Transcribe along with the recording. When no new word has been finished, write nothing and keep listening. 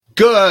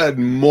Good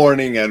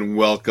morning and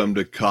welcome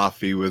to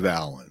Coffee with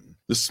Alain.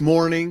 This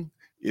morning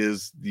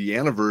is the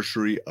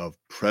anniversary of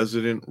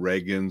President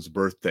Reagan's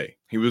birthday.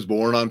 He was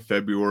born on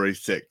February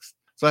 6th.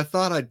 So I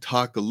thought I'd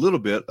talk a little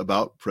bit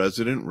about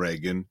President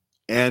Reagan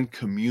and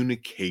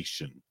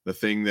communication, the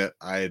thing that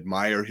I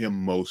admire him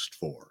most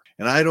for.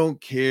 And I don't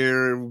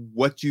care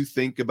what you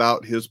think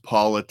about his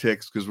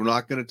politics, because we're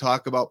not going to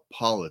talk about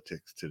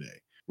politics today.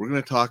 We're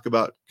going to talk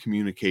about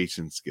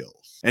communication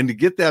skills. And to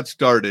get that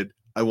started,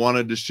 I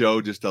wanted to show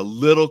just a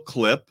little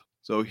clip.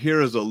 So here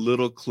is a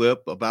little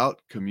clip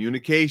about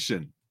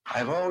communication.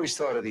 I've always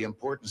thought of the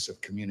importance of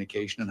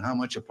communication and how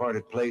much a part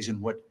it plays in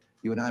what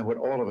you and I, what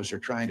all of us are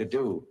trying to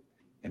do.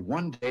 And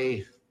one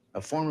day,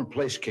 a former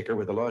place kicker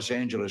with the Los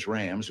Angeles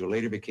Rams, who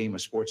later became a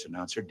sports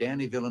announcer,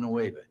 Danny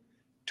Villanueva,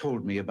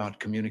 told me about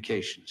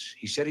communications.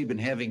 He said he'd been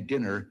having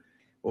dinner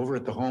over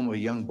at the home of a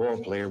young ball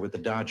player with the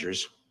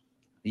Dodgers.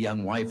 The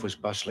young wife was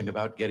bustling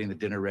about getting the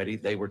dinner ready.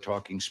 They were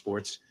talking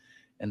sports.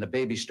 And the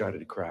baby started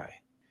to cry.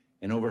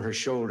 And over her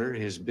shoulder,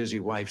 his busy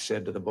wife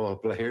said to the ball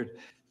player,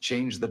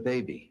 "Change the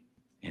baby."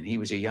 And he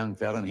was a young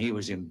fella, and he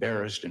was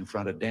embarrassed in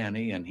front of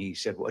Danny. And he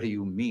said, "What do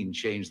you mean,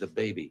 change the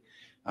baby?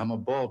 I'm a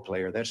ball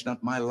player. That's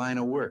not my line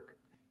of work."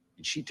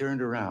 And she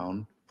turned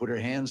around, put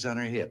her hands on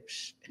her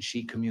hips, and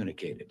she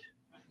communicated.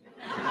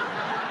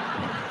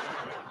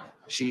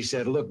 She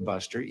said, "Look,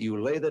 Buster,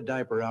 you lay the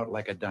diaper out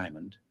like a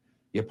diamond.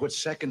 You put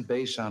second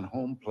base on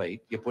home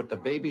plate. You put the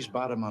baby's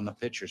bottom on the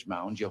pitcher's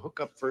mound. You hook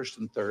up first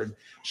and third,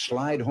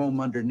 slide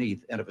home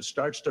underneath. And if it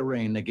starts to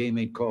rain, the game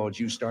ain't called.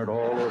 You start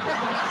all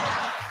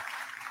over."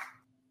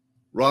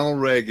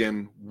 Ronald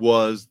Reagan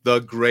was the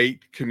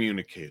great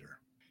communicator.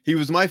 He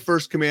was my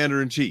first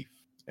commander-in-chief,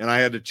 and I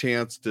had a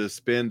chance to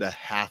spend a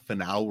half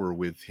an hour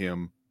with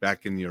him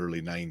back in the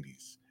early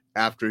 90s.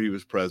 After he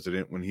was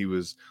president, when he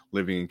was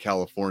living in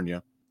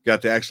California,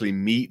 got to actually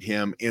meet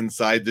him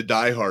inside the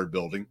Die Hard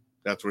building.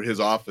 That's where his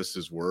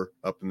offices were,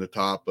 up in the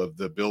top of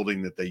the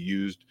building that they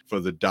used for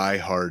the Die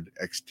Hard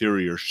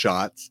exterior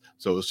shots.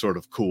 So it was sort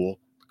of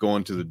cool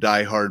going to the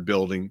Die Hard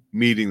building,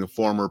 meeting the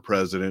former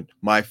president,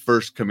 my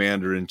first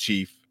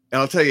commander-in-chief. And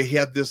I'll tell you, he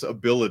had this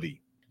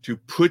ability to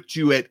put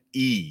you at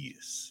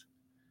ease,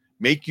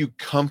 make you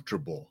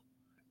comfortable,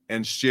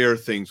 and share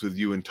things with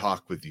you and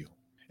talk with you.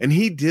 And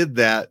he did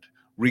that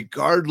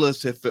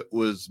regardless if it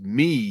was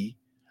me,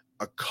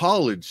 a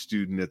college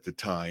student at the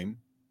time,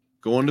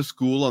 going to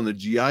school on the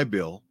GI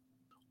Bill,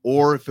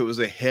 or if it was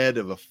a head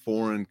of a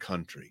foreign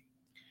country.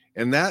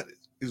 And that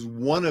is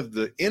one of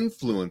the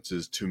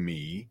influences to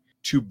me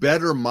to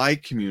better my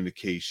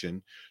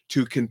communication,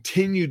 to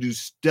continue to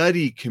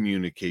study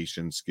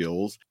communication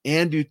skills,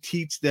 and to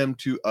teach them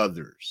to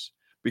others.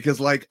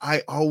 Because like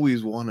I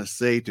always want to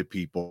say to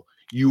people,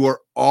 you are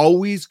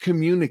always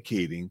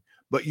communicating,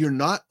 but you're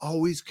not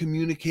always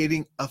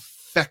communicating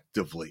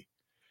effectively.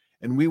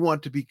 And we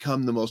want to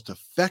become the most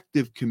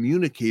effective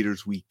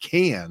communicators we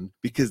can,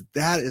 because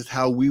that is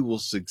how we will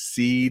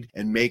succeed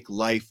and make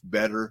life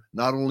better,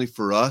 not only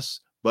for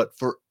us, but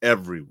for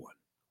everyone.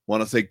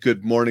 Want to say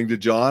good morning to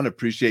John.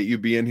 Appreciate you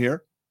being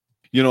here.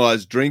 You know, I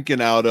was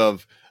drinking out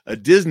of a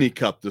Disney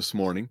cup this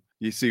morning.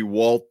 You see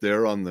Walt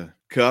there on the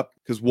cup,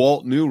 because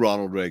Walt knew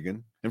Ronald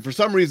Reagan. And for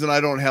some reason,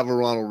 I don't have a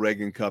Ronald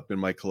Reagan cup in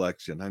my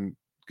collection. I'm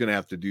going to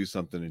have to do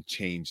something and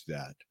change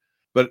that.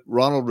 But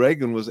Ronald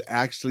Reagan was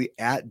actually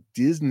at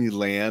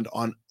Disneyland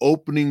on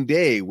opening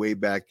day way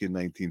back in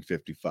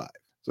 1955.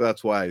 So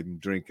that's why I'm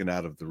drinking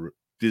out of the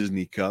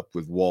Disney cup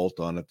with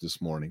Walt on it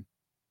this morning.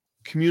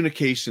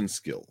 Communication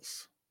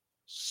skills,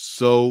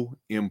 so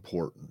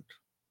important.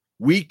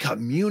 We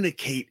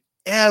communicate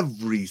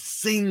every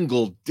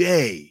single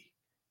day,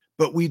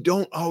 but we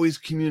don't always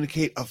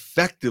communicate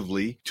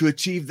effectively to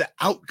achieve the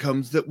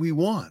outcomes that we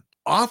want.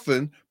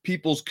 Often,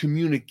 people's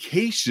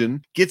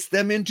communication gets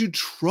them into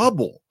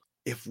trouble.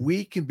 If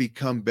we can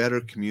become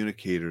better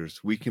communicators,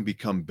 we can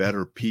become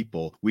better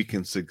people, we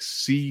can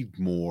succeed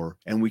more,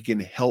 and we can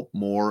help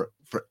more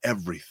for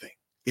everything.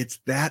 It's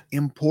that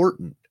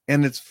important.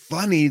 And it's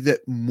funny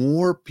that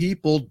more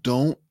people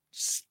don't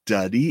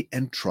study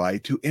and try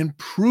to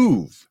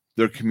improve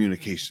their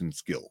communication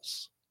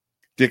skills.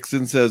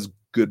 Dixon says,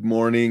 good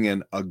morning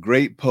and a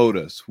great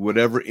POTUS,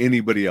 whatever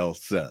anybody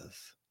else says.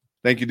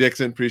 Thank you,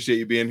 Dixon. Appreciate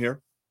you being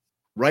here.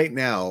 Right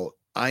now,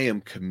 I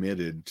am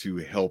committed to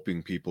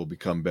helping people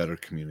become better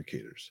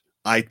communicators.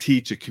 I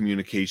teach a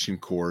communication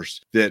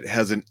course that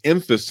has an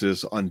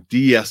emphasis on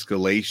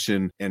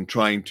de-escalation and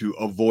trying to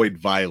avoid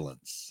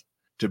violence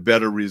to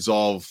better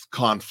resolve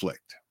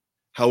conflict.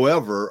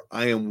 However,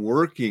 I am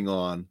working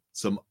on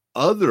some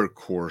other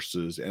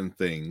courses and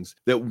things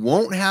that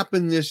won't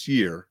happen this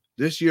year.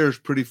 This year is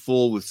pretty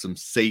full with some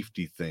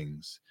safety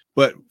things.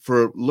 But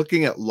for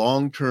looking at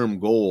long-term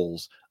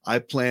goals, I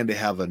plan to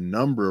have a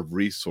number of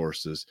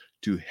resources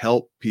to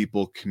help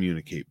people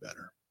communicate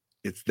better.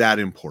 It's that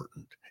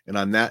important, and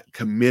I'm that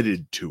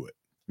committed to it.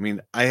 I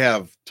mean, I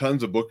have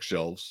tons of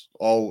bookshelves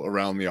all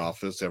around the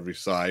office, every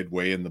side,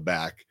 way in the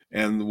back.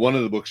 And one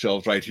of the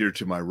bookshelves right here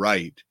to my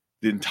right,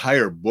 the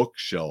entire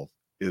bookshelf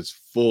is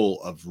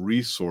full of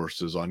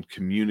resources on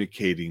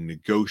communicating,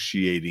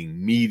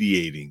 negotiating,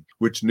 mediating,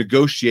 which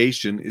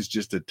negotiation is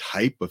just a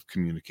type of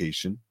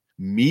communication.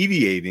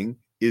 Mediating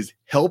is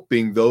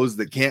helping those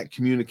that can't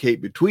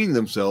communicate between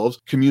themselves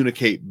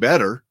communicate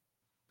better,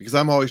 because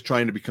I'm always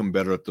trying to become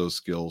better at those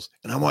skills.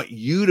 And I want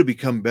you to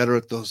become better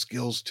at those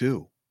skills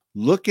too.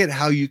 Look at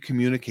how you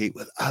communicate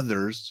with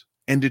others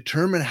and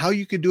determine how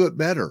you can do it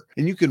better.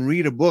 And you can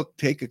read a book,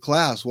 take a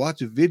class,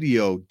 watch a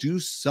video, do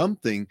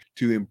something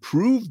to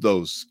improve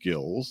those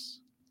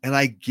skills. And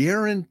I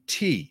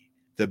guarantee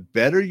the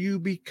better you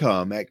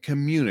become at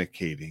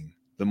communicating,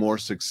 the more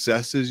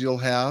successes you'll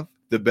have,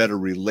 the better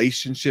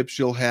relationships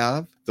you'll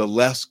have, the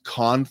less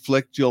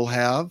conflict you'll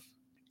have.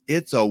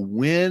 It's a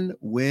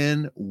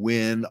win-win-win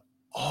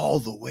all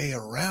the way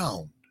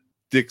around.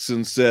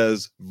 Dixon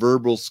says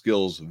verbal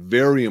skills,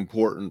 very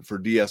important for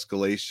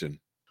de-escalation.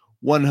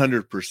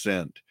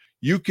 100%.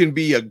 You can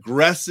be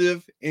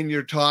aggressive in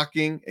your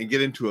talking and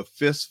get into a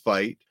fist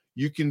fight.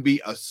 You can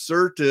be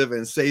assertive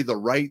and say the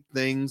right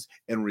things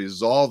and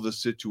resolve the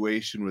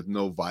situation with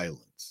no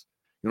violence.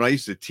 I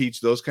used to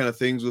teach those kind of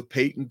things with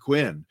Peyton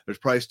Quinn. There's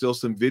probably still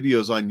some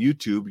videos on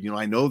YouTube.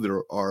 I know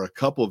there are a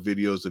couple of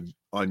videos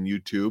on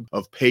YouTube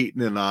of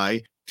Peyton and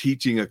I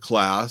teaching a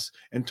class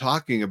and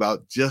talking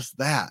about just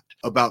that,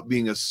 about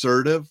being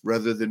assertive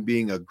rather than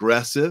being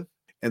aggressive.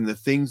 And the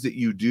things that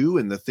you do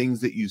and the things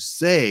that you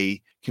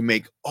say can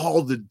make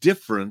all the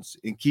difference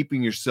in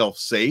keeping yourself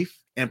safe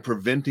and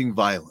preventing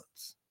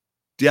violence.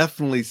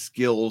 Definitely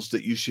skills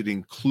that you should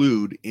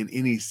include in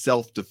any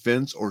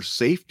self-defense or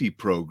safety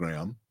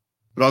program.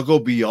 But I'll go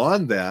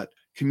beyond that.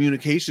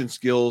 Communication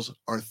skills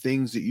are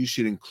things that you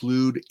should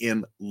include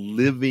in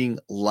living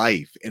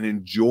life and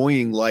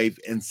enjoying life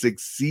and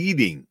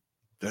succeeding.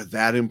 They're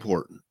that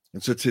important.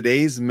 And so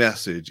today's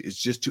message is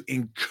just to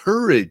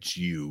encourage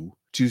you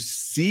to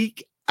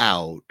seek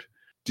out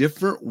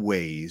different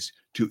ways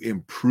to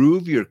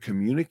improve your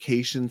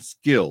communication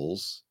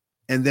skills,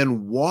 and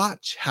then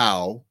watch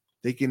how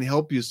they can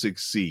help you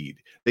succeed.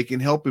 They can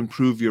help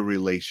improve your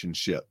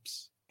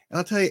relationships. And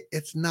I'll tell you,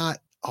 it's not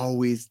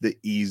always the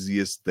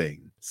easiest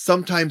thing.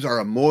 Sometimes our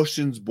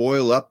emotions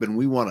boil up and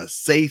we want to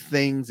say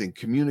things and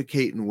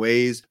communicate in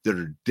ways that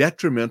are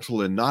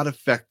detrimental and not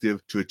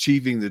effective to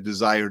achieving the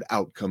desired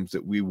outcomes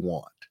that we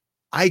want.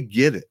 I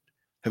get it.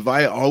 Have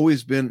I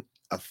always been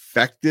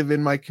effective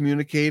in my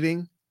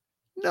communicating?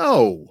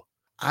 No.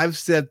 I've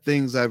said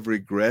things I've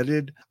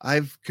regretted.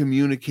 I've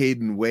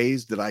communicated in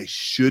ways that I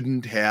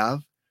shouldn't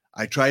have.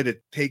 I try to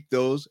take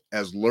those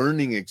as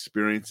learning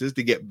experiences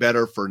to get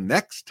better for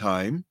next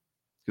time,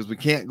 because we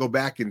can't go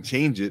back and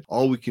change it.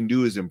 All we can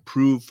do is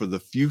improve for the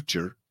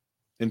future.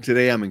 And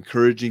today I'm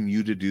encouraging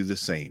you to do the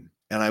same.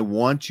 And I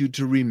want you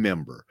to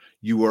remember,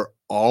 you are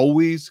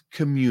always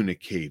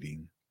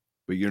communicating,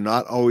 but you're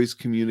not always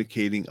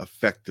communicating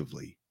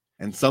effectively.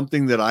 And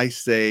something that I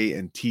say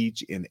and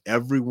teach in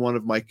every one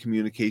of my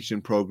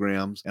communication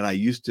programs, and I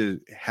used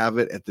to have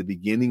it at the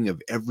beginning of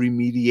every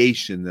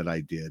mediation that I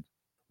did,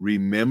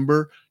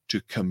 remember to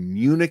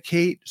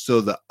communicate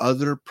so the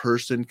other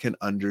person can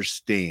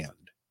understand.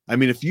 I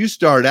mean, if you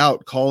start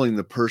out calling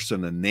the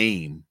person a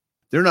name,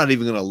 they're not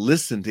even going to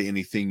listen to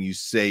anything you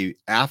say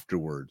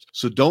afterwards.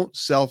 So don't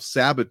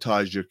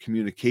self-sabotage your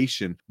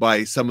communication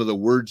by some of the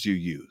words you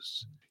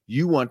use.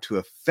 You want to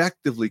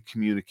effectively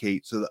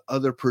communicate so the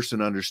other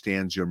person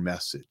understands your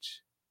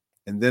message.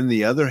 And then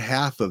the other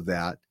half of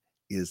that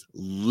is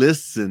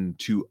listen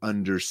to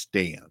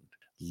understand.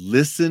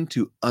 Listen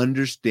to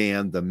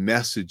understand the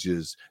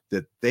messages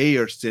that they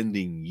are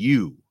sending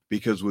you,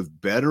 because with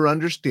better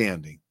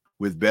understanding,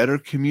 with better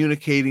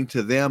communicating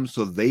to them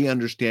so they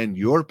understand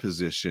your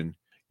position,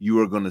 you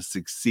are going to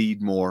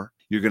succeed more.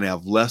 You're going to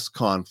have less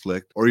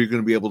conflict, or you're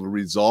going to be able to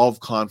resolve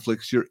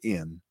conflicts you're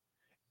in,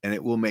 and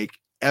it will make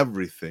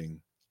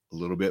everything a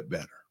little bit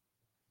better.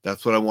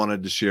 That's what I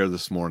wanted to share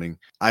this morning.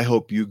 I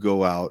hope you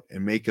go out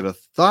and make it a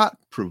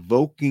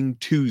thought-provoking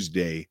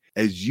Tuesday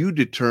as you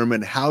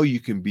determine how you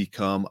can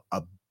become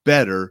a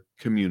better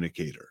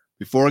communicator.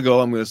 Before I go,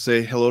 I'm going to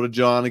say hello to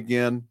John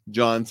again.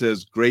 John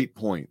says, great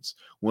points.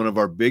 One of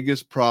our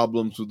biggest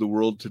problems with the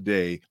world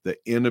today, the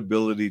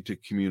inability to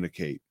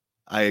communicate.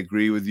 I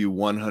agree with you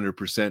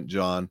 100%,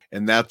 John.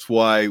 And that's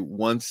why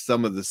once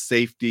some of the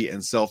safety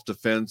and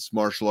self-defense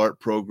martial art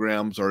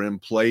programs are in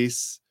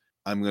place,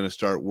 I'm going to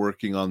start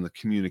working on the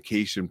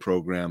communication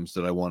programs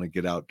that I want to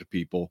get out to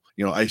people.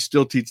 I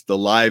still teach the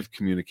live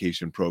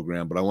communication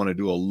program, but I want to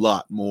do a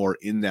lot more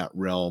in that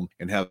realm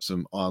and have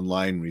some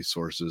online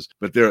resources.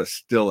 But they're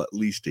still at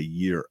least a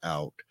year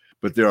out.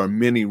 But there are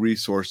many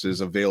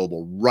resources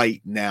available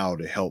right now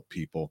to help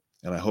people,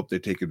 and I hope they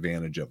take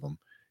advantage of them.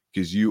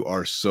 Because you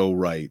are so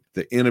right.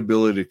 The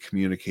inability to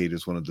communicate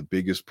is one of the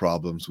biggest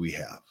problems we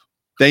have.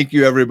 Thank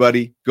you,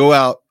 everybody. Go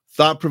out.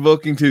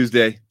 Thought-provoking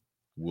Tuesday.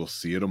 We'll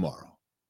see you tomorrow.